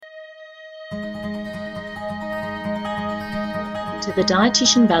To the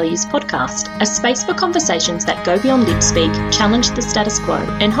Dietitian Values podcast, a space for conversations that go beyond lip speak, challenge the status quo,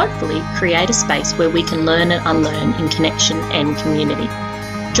 and hopefully create a space where we can learn and unlearn in connection and community.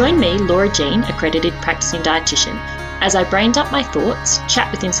 Join me, Laura Jean, accredited practicing dietitian, as I brain dump my thoughts,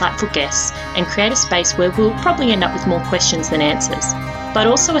 chat with insightful guests, and create a space where we'll probably end up with more questions than answers, but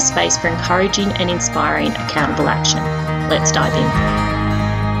also a space for encouraging and inspiring accountable action. Let's dive in.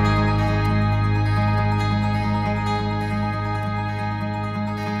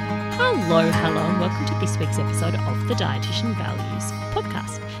 Hello, and welcome to this week's episode of the Dietitian Values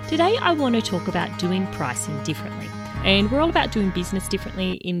podcast. Today I want to talk about doing pricing differently. And we're all about doing business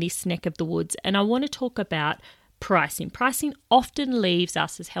differently in this neck of the woods. And I want to talk about pricing. Pricing often leaves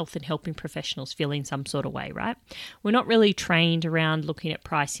us as health and helping professionals feeling some sort of way, right? We're not really trained around looking at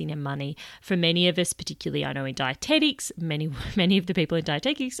pricing and money. For many of us, particularly I know in dietetics, many of the people in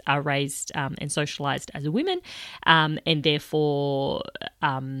dietetics are raised and socialized as women, and therefore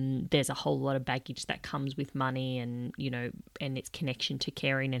there's a whole lot of baggage that comes with money and and its connection to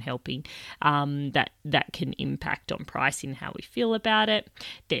caring and helping that can impact on pricing, how we feel about it.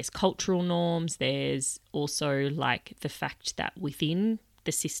 There's cultural norms. There's also like the fact that within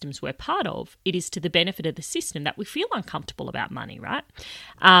the systems we're part of, it is to the benefit of the system that we feel uncomfortable about money, right?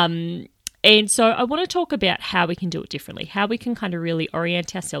 And so I want to talk about how we can do it differently, how we can kind of really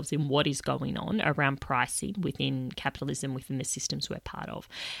orient ourselves in what is going on around pricing within capitalism, within the systems we're part of,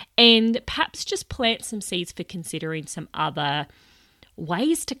 and perhaps just plant some seeds for considering some other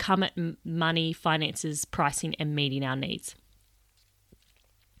ways to come at money, finances, pricing, and meeting our needs.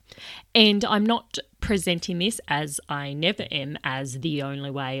 And I'm not presenting this, as I never am, as the only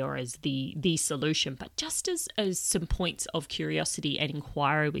way or as the solution, but just as some points of curiosity and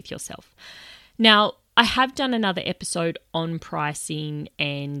inquiry with yourself. Now, I have done another episode on pricing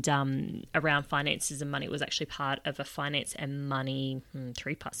and around finances and money. It was actually part of a finance and money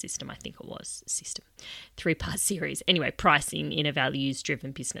three-part system, I think it was, three-part series. Anyway, pricing in a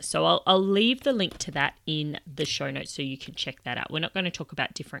values-driven business. So I'll leave the link to that in the show notes so you can check that out. We're not going to talk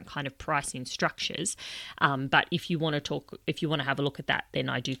about different kind of pricing structures, but if you want to have a look at that, then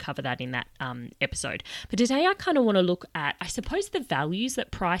I do cover that in that episode. But today I kind of want to look at, I suppose, the values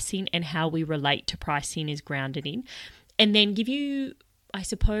that pricing and how we relate to pricing is grounded in, and then give you, I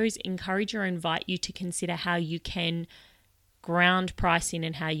suppose, encourage or invite you to consider how you can ground pricing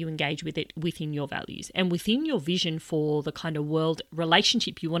and how you engage with it within your values and within your vision for the kind of world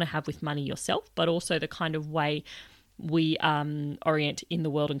relationship you want to have with money yourself, but also the kind of way we orient in the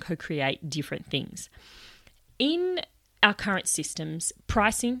world and co-create different things. In our current systems,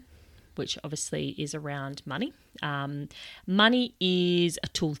 pricing, which obviously is around money, money is a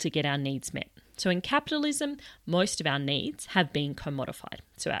tool to get our needs met. So in capitalism, most of our needs have been commodified.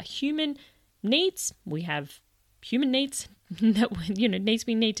 So our human needs, we have human needs, needs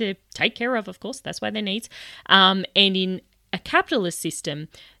we need to take care of course, that's why they're needs. And in a capitalist system,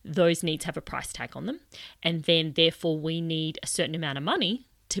 those needs have a price tag on them. And then therefore we need a certain amount of money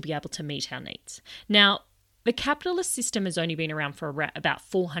to be able to meet our needs. Now, the capitalist system has only been around for about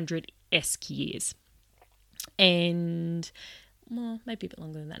 400-esque years. And, well, maybe a bit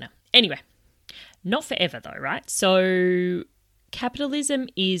longer than that now. Anyway, not forever though, right? So capitalism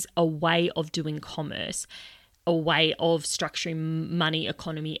is a way of doing commerce, a way of structuring money,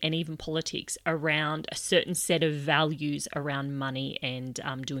 economy, and even politics around a certain set of values around money and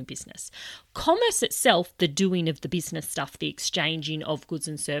doing business. Commerce itself, the doing of the business stuff, the exchanging of goods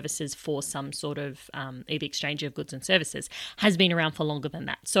and services for some sort of either exchange of goods and services, has been around for longer than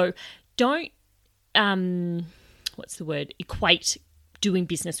that. So don't, equate doing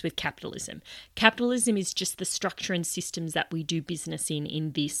business with capitalism. Capitalism is just the structure and systems that we do business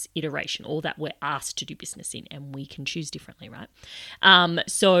in this iteration, or that we're asked to do business in, and we can choose differently, right?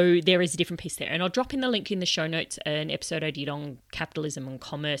 So there is a different piece there. And I'll drop in the link in the show notes, an episode I did on capitalism and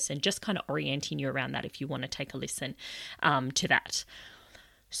commerce, and just kind of orienting you around that if you want to take a listen to that.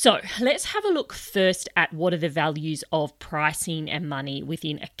 So let's have a look first at what are the values of pricing and money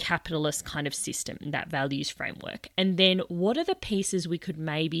within a capitalist kind of system, that values framework. And then what are the pieces we could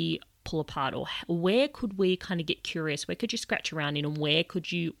maybe pull apart, or where could we kind of get curious? Where could you scratch around in, and where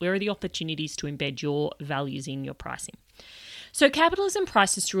are the opportunities to embed your values in your pricing? So capitalism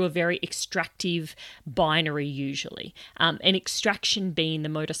prices through a very extractive binary usually, and extraction being the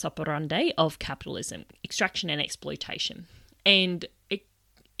modus operandi of capitalism, extraction and exploitation. And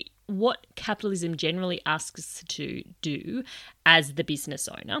what capitalism generally asks us to do as the business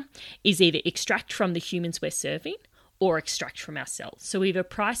owner is either extract from the humans we're serving or extract from ourselves. So we either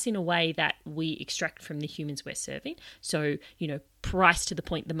price in a way that we extract from the humans we're serving. So, price to the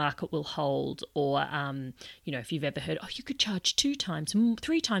point the market will hold, or, if you've ever heard, you could charge 2 times,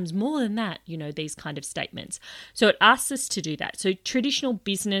 3 times more than that, these kind of statements. So it asks us to do that. So traditional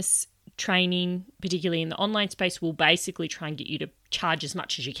business training, particularly in the online space, will basically try and get you to charge as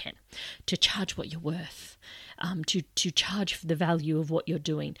much as you can, to charge what you're worth, to charge for the value of what you're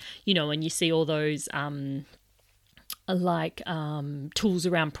doing. And you see all those tools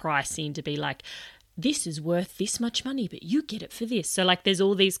around pricing to be like, this is worth this much money, but you get it for this. So there's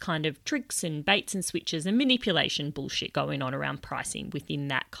all these kind of tricks and baits and switches and manipulation bullshit going on around pricing within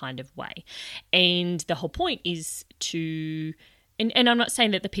that kind of way. And the whole point is to... And I'm not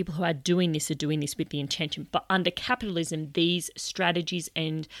saying that the people who are doing this with the intention, but under capitalism, these strategies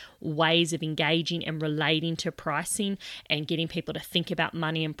and ways of engaging and relating to pricing and getting people to think about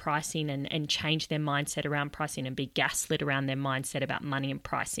money and pricing and change their mindset around pricing and be gaslit around their mindset about money and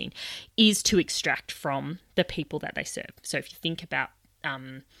pricing is to extract from the people that they serve. So if you think about...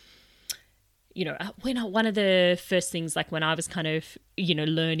 one of the first things, when I was kind of,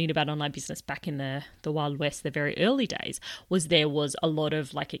 learning about online business back in the Wild West, the very early days, there was a lot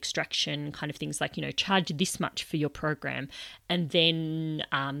of extraction kind of things charge this much for your program and then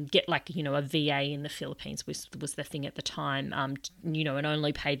get a VA in the Philippines was the thing at the time, and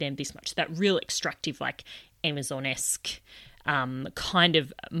only pay them this much. That real extractive, Amazon-esque kind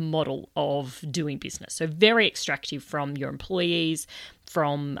of model of doing business. So very extractive from your employees,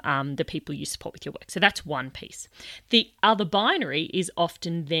 from the people you support with your work. So that's one piece. The other binary is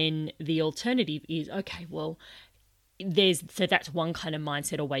often then the alternative is, okay, well, so that's one kind of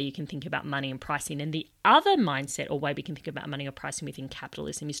mindset or way you can think about money and pricing. And the other mindset or way we can think about money or pricing within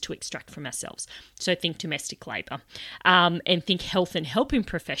capitalism is to extract from ourselves. So think domestic labour, and think health and helping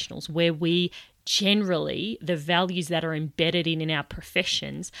professionals, where we generally, the values that are embedded in our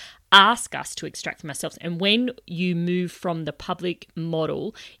professions ask us to extract from ourselves. And when you move from the public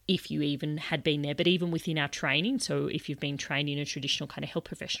model, if you even had been there, but even within our training, so if you've been trained in a traditional kind of health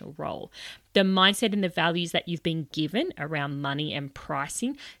professional role, the mindset and the values that you've been given around money and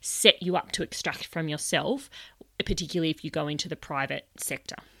pricing set you up to extract from yourself, particularly if you go into the private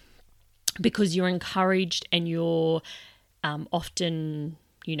sector, because you're encouraged and you're often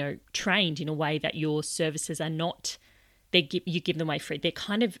trained in a way that your services are not, you give them away free. They're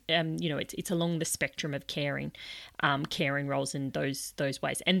kind of, it's along the spectrum of caring roles in those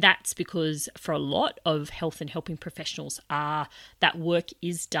ways. And that's because for a lot of health and helping professionals, that work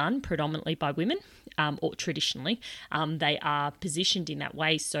is done predominantly by women, or traditionally. They are positioned in that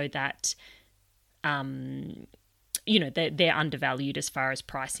way so that, they're undervalued as far as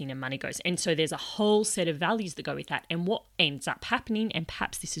pricing and money goes. And so there's a whole set of values that go with that. And what ends up happening, and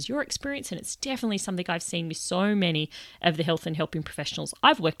perhaps this is your experience, and it's definitely something I've seen with so many of the health and helping professionals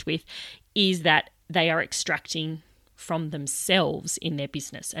I've worked with, is that they are extracting from themselves in their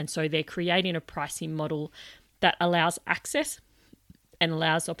business. And so they're creating a pricing model that allows access and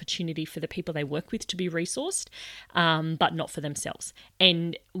allows opportunity for the people they work with to be resourced, but not for themselves.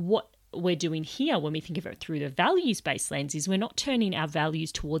 And what we're doing here when we think of it through the values-based lens is we're not turning our values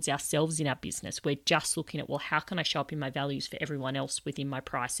towards ourselves in our business. We're just looking at, well, how can I show up in my values for everyone else within my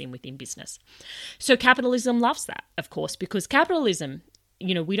pricing, within business? So capitalism loves that, of course, because capitalism,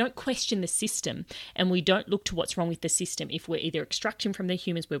 we don't question the system and we don't look to what's wrong with the system if we're either extracting from the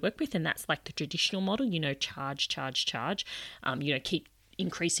humans we work with, and that's like the traditional model, charge, keep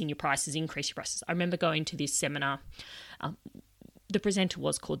increasing your prices. I remember going to this seminar. The presenter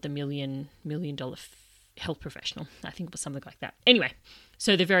was called the $1 million health professional. I think it was something like that. Anyway,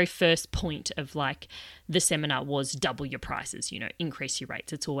 so the very first point of the seminar was double your prices, increase your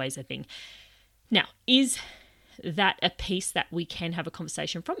rates. It's always a thing. Now, is that a piece that we can have a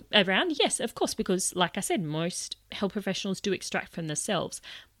conversation around? Yes, of course, because like I said, most health professionals do extract from themselves,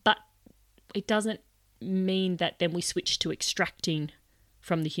 but it doesn't mean that then we switch to extracting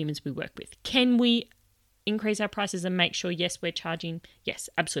from the humans we work with. Can we increase our prices and make sure, yes, we're charging? Yes,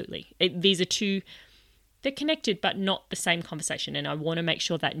 absolutely. These are two, they're connected, but not the same conversation. And I want to make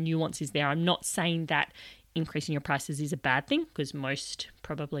sure that nuance is there. I'm not saying that increasing your prices is a bad thing, because most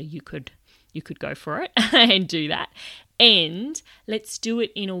probably you could go for it and do that. And let's do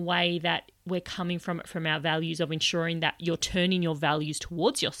it in a way that we're coming from it from our values of ensuring that you're turning your values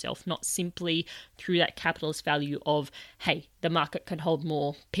towards yourself, not simply through that capitalist value of, hey, the market can hold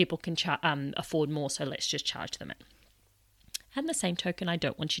more, people can afford more, so let's just charge them it. And the same token, I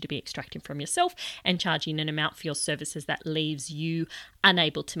don't want you to be extracting from yourself and charging an amount for your services that leaves you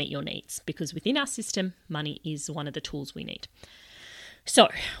unable to meet your needs, because within our system, money is one of the tools we need. So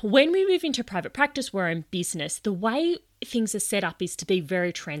when we move into private practice, we're in business, the way things are set up is to be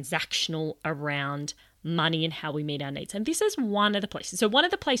very transactional around money and how we meet our needs. And this is one of the places. So one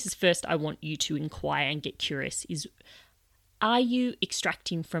of the places first I want you to inquire and get curious is, are you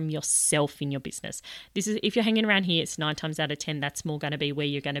extracting from yourself in your business? This is, if you're hanging around here, it's 9 times out of 10, that's more going to be where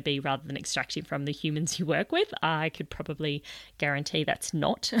you're going to be rather than extracting from the humans you work with. I could probably guarantee that's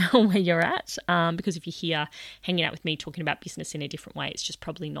not where you're at, because if you're here hanging out with me talking about business in a different way, it's just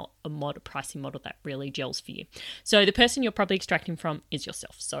probably not a pricing model that really gels for you. So the person you're probably extracting from is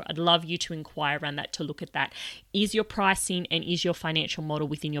yourself. So I'd love you to inquire around that, to look at that. Is your pricing and is your financial model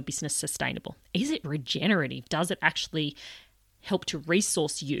within your business sustainable? Is it regenerative? Does it actually help to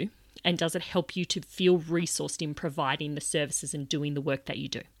resource you, and does it help you to feel resourced in providing the services and doing the work that you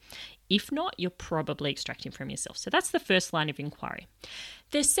do? If not, you're probably extracting from yourself. So that's the first line of inquiry.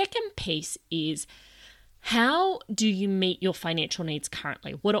 The second piece is, how do you meet your financial needs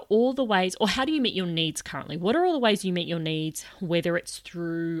currently? What are all the ways, or how do you meet your needs currently? What are all the ways you meet your needs, whether it's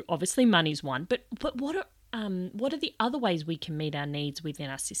through, obviously money's one, but what are the other ways we can meet our needs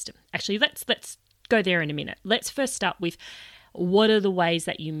within our system? Actually, let's go there in a minute. Let's first start with, what are the ways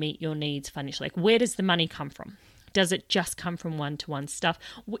that you meet your needs financially? Like, where does the money come from? Does it just come from one-to-one stuff?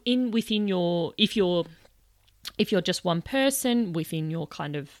 Within your, if you're just one person within your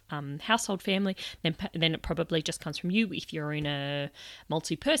kind of household family, then it probably just comes from you. If you're in a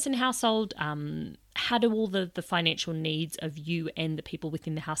multi-person household, how do all the financial needs of you and the people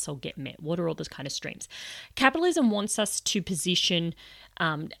within the household get met? What are all those kind of streams? Capitalism wants us to position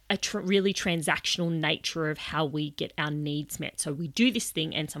a really transactional nature of how we get our needs met. So we do this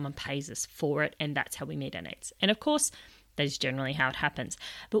thing and someone pays us for it, and that's how we meet our needs. And of course, that is generally how it happens.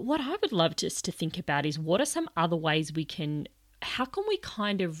 But what I would love just to think about is, what are some other ways how can we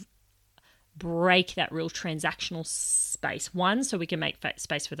kind of break that real transactional space? One, so we can make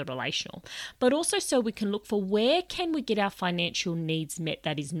space for the relational, but also so we can look for, where can we get our financial needs met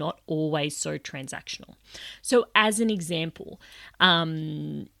that is not always so transactional? So as an example,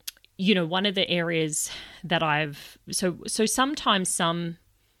 one of the areas that so sometimes some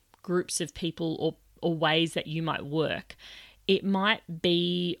groups of people or ways that you might work, it might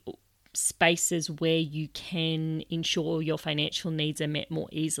be spaces where you can ensure your financial needs are met more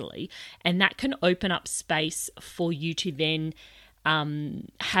easily. And that can open up space for you to then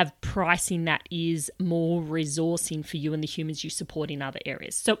have pricing that is more resourcing for you and the humans you support in other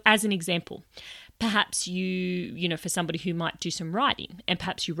areas. So as an example, perhaps for somebody who might do some writing, and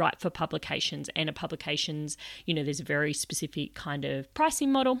perhaps you write for publications, and a publications, there's a very specific kind of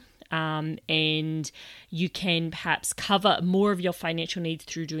pricing model. And you can perhaps cover more of your financial needs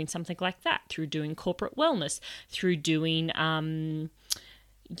through doing something like that, through doing corporate wellness, through doing,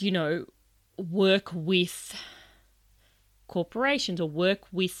 work with corporations, or work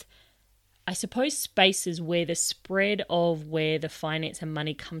with, I suppose, spaces where the spread of where the finance and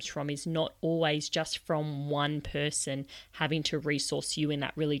money comes from is not always just from one person having to resource you in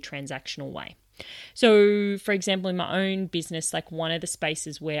that really transactional way. So, for example, in my own business, like one of the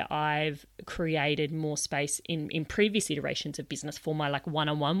spaces where I've created more space in previous iterations of business for my like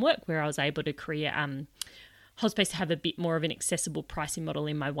one-on-one work, where I was able to create whole space to have a bit more of an accessible pricing model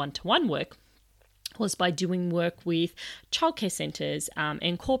in my one-to-one work, was by doing work with childcare centres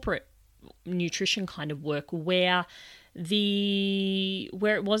and corporate nutrition kind of work, where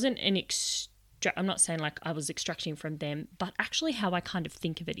it wasn't I'm not saying like I was extracting from them, but actually how I kind of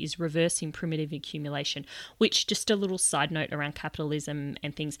think of it is reversing primitive accumulation, which, just a little side note around capitalism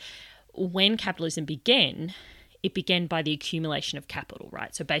and things, when capitalism began, it began by the accumulation of capital,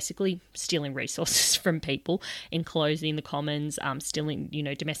 right? So basically stealing resources from people, enclosing the commons, stealing,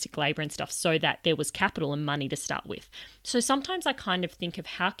 domestic labor and stuff, so that there was capital and money to start with. So sometimes I kind of think of,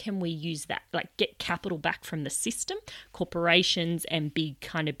 how can we use that, like get capital back from the system, corporations and big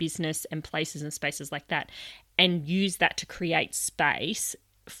kind of business and places and spaces like that, and use that to create space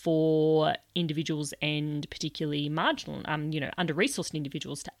for individuals, and particularly marginal, under-resourced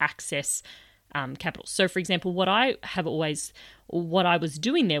individuals, to access capital. So, for example, what I was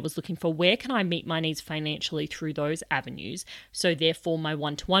doing there was looking for, where can I meet my needs financially through those avenues, so therefore my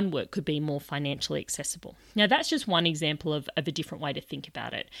one-to-one work could be more financially accessible. Now, that's just one example of a different way to think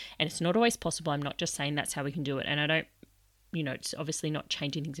about it, and it's not always possible. I'm not just saying that's how we can do it, and I don't, it's obviously not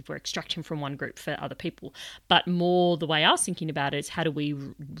changing things if we're extracting from one group for other people, but more the way I was thinking about it is, how do we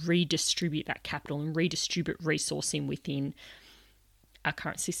redistribute that capital and redistribute resourcing within our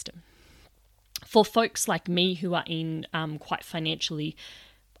current system? For folks like me who are in quite financially,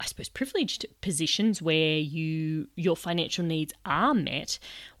 I suppose, privileged positions where your financial needs are met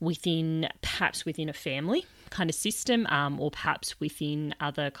perhaps within a family kind of system, or perhaps within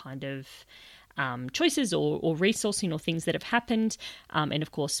other kind of choices or resourcing or things that have happened, and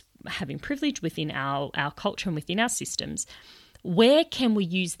of course having privilege within our culture and within our systems. Where can we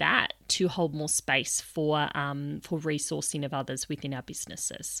use that to hold more space for resourcing of others within our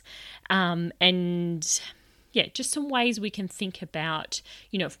businesses? Just some ways we can think about,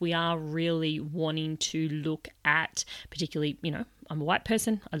 if we are really wanting to look at, particularly, I'm a white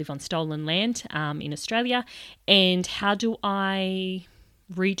person, I live on stolen land in Australia, and how do I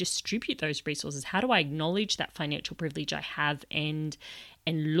redistribute those resources? How do I acknowledge that financial privilege I have and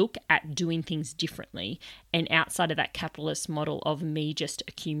look at doing things differently and outside of that capitalist model of me just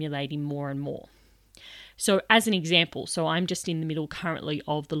accumulating more and more? So as an example, I'm just in the middle currently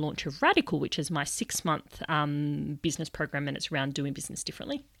of the launch of Radical, which is my 6-month business program, and it's around doing business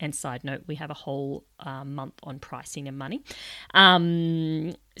differently. And side note, we have a whole month on pricing and money.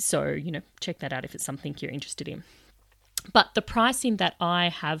 Check that out if it's something you're interested in. But the pricing that I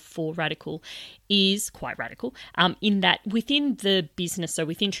have for Radical is quite radical in that within the business, so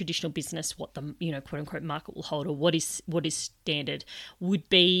within traditional business, what the quote unquote market will hold, or what is standard, would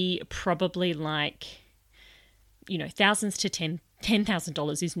be probably like thousands to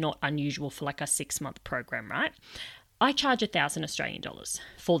 $10,000 is not unusual for like a 6-month program, right? I charge 1,000 Australian dollars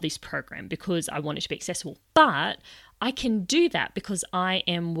for this program because I want it to be accessible, but I can do that because I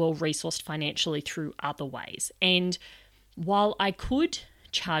am well resourced financially through other ways. And while I could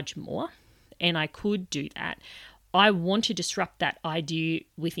charge more, and I could do that, I want to disrupt that idea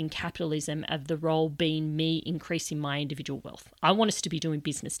within capitalism of the role being me increasing my individual wealth. I want us to be doing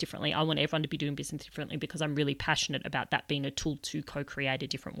business differently. I want everyone to be doing business differently because I'm really passionate about that being a tool to co-create a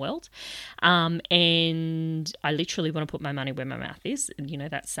different world. And I literally want to put my money where my mouth is,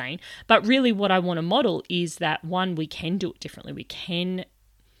 that saying. But really what I want to model is that, one, we can do it differently. We can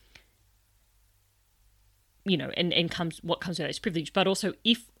what comes with those privilege, but also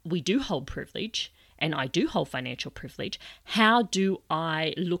if we do hold privilege, and I do hold financial privilege, how do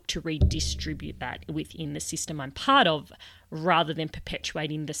I look to redistribute that within the system I'm part of, rather than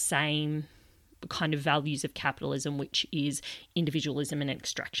perpetuating the same kind of values of capitalism, which is individualism and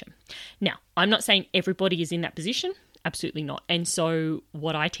extraction? Now, I'm not saying everybody is in that position, absolutely not. And so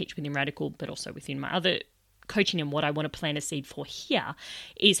what I teach within Radical, but also within my other coaching and what I want to plant a seed for here,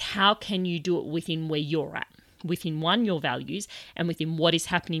 is how can you do it within where you're at, within one, your values, and within what is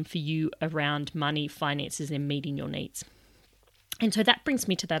happening for you around money, finances, and meeting your needs. And so that brings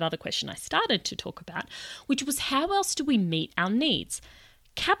me to that other question I started to talk about, which was, how else do we meet our needs?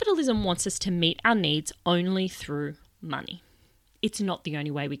 Capitalism wants us to meet our needs only through money. It's not the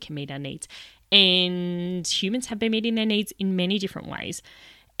only way we can meet our needs. And humans have been meeting their needs in many different ways.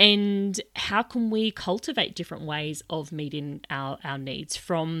 And how can we cultivate different ways of meeting our needs,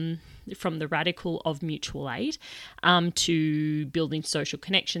 from the radical of mutual aid to building social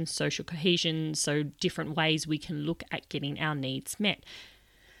connections, social cohesion, so different ways we can look at getting our needs met.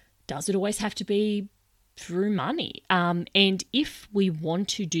 Does it always have to be through money? And if we want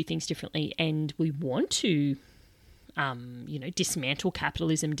to do things differently and we want to dismantle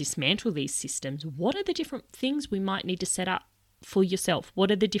capitalism, dismantle these systems, what are the different things we might need to set up for yourself? What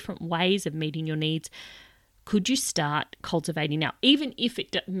are the different ways of meeting your needs? Could you start cultivating now, even if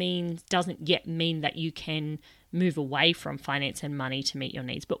it doesn't yet mean that you can move away from finance and money to meet your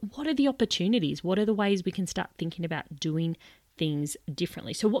needs? But what are the opportunities? What are the ways we can start thinking about doing things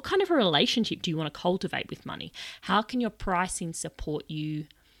differently? So what kind of a relationship do you want to cultivate with money? How can your pricing support you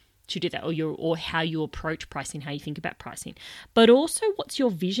to do that, or how you approach pricing, how you think about pricing? But also, what's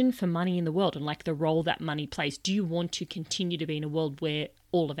your vision for money in the world and like the role that money plays? Do you want to continue to be in a world where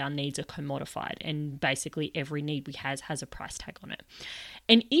all of our needs are commodified and basically every need we has a price tag on it?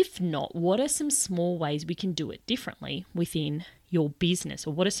 And if not, what are some small ways we can do it differently within your business?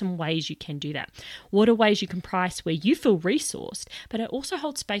 Or what are some ways you can do that? What are ways you can price where you feel resourced, but it also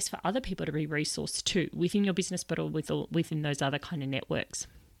holds space for other people to be resourced too, within your business, but within those other kind of networks?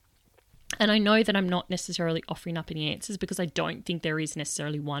 And I know that I'm not necessarily offering up any answers because I don't think there is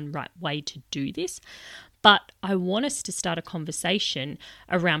necessarily one right way to do this. But I want us to start a conversation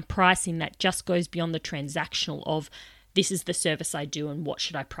around pricing that just goes beyond the transactional of, this is the service I do and what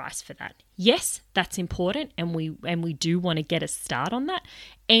should I price for that? Yes, that's important, and we do want to get a start on that.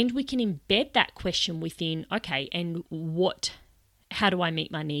 And we can embed that question within, okay, and how do I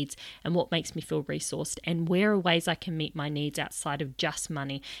meet my needs, and what makes me feel resourced, and where are ways I can meet my needs outside of just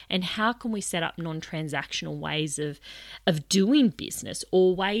money, and how can we set up non-transactional ways of doing business,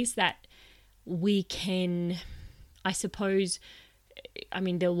 or ways that we can, I suppose,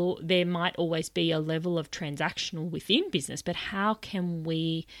 there might always be a level of transactional within business, but how can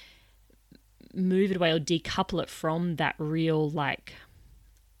we move it away or decouple it from that real like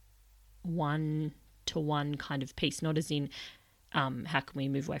one-to-one kind of piece? Not as in how can we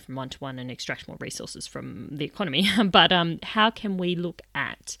move away from one-to-one and extract more resources from the economy, but how can we look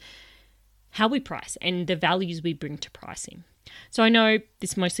at how we price and the values we bring to pricing? So I know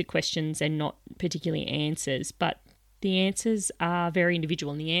this is mostly questions and not particularly answers, but the answers are very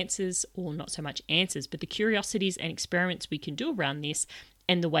individual, and the answers, or not so much answers, but the curiosities and experiments we can do around this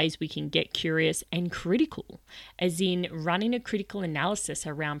and the ways we can get curious and critical, as in running a critical analysis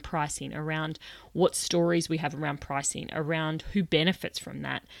around pricing, around what stories we have around pricing, around who benefits from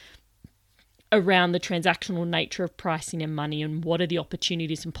that, around the transactional nature of pricing and money, and what are the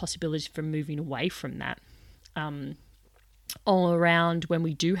opportunities and possibilities for moving away from that. All around when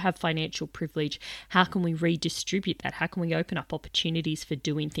we do have financial privilege, how can we redistribute that? How can we open up opportunities for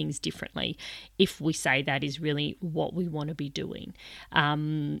doing things differently if we say that is really what we want to be doing?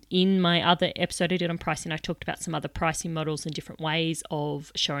 In my other episode I did on pricing, I talked about some other pricing models and different ways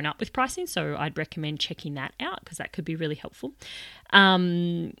of showing up with pricing. So I'd recommend checking that out because that could be really helpful.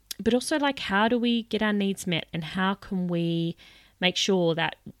 But also, like, how do we get our needs met, and how can we make sure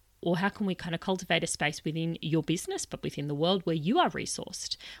that, or how can we kind of cultivate a space within your business, but within the world where you are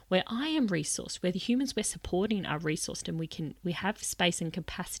resourced, where I am resourced, where the humans we're supporting are resourced, and we have space and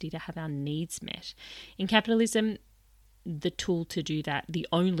capacity to have our needs met. In capitalism, the tool to do that, the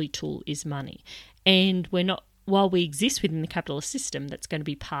only tool, is money. And while we exist within the capitalist system, that's going to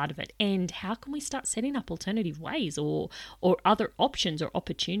be part of it. And how can we start setting up alternative ways or other options or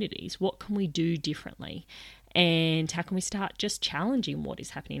opportunities? What can we do differently? And how can we start just challenging what is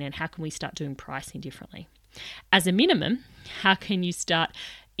happening? And how can we start doing pricing differently? As a minimum, how can you start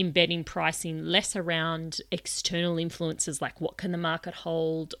embedding pricing less around external influences, like what can the market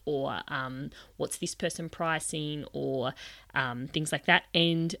hold, or what's this person pricing, or things like that,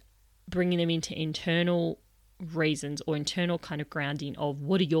 and bringing them into internal reasons or internal kind of grounding of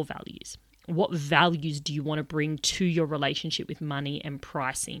what are your values? What values do you want to bring to your relationship with money and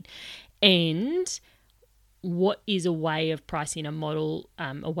pricing? And what is a way of pricing, a model,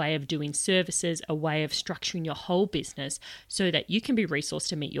 a way of doing services, a way of structuring your whole business so that you can be resourced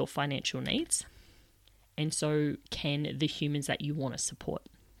to meet your financial needs, and so can the humans that you want to support.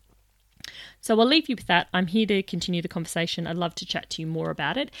 So I'll leave you with that. I'm here to continue the conversation. I'd love to chat to you more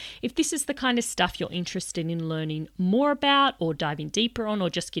about it. If this is the kind of stuff you're interested in learning more about, or diving deeper on,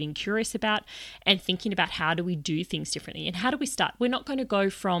 or just getting curious about and thinking about how do we do things differently and how do we start. We're not going to go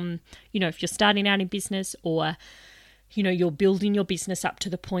from, if you're starting out in business, or, you're building your business up to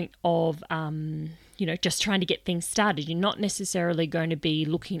the point of, just trying to get things started. You're not necessarily going to be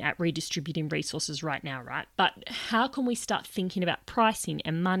looking at redistributing resources right now, right? But how can we start thinking about pricing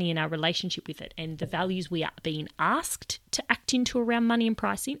and money and our relationship with it, and the values we are being asked to act into around money and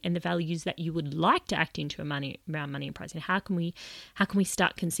pricing, and the values that you would like to act into around money and pricing? How can we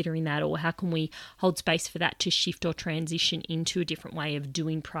start considering that, or how can we hold space for that to shift or transition into a different way of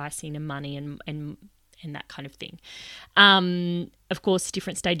doing pricing and money and that kind of thing. Of course,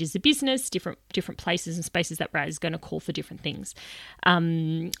 different stages of business, different places and spaces that is going to call for different things.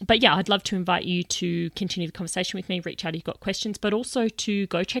 But yeah, I'd love to invite you to continue the conversation with me. Reach out if you've got questions, but also to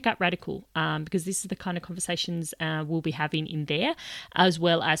go check out Radical, because this is the kind of conversations we'll be having in there, as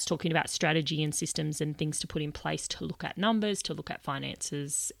well as talking about strategy and systems and things to put in place to look at numbers, to look at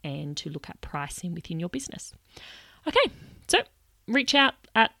finances, and to look at pricing within your business. Okay, so reach out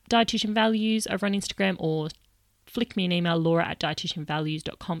at Dietitian Values over on Instagram, or flick me an email,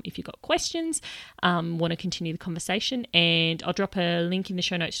 laura@dietitianvalues.com, if you've got questions, want to continue the conversation. And I'll drop a link in the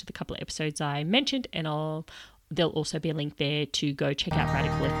show notes to the couple of episodes I mentioned, and there'll also be a link there to go check out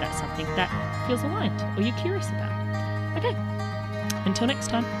Radical if that's something that feels aligned or you're curious about. Okay, until next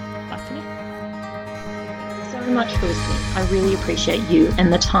time, bye for now. Thank you so much for listening. I really appreciate you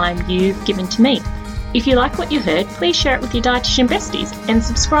and the time you've given to me. If you like what you heard, please share it with your dietitian besties and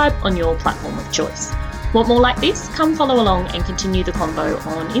subscribe on your platform of choice. Want more like this? Come follow along and continue the convo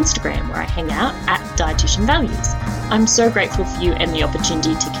on Instagram, where I hang out at Dietitian Values. I'm so grateful for you and the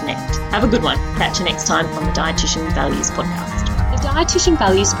opportunity to connect. Have a good one. Catch you next time on the Dietitian Values podcast. The Dietitian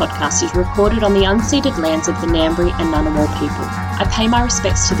Values podcast is recorded on the unceded lands of the Ngambri and Ngunnawal people. I pay my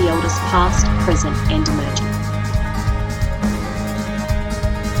respects to the elders past, present and emerging.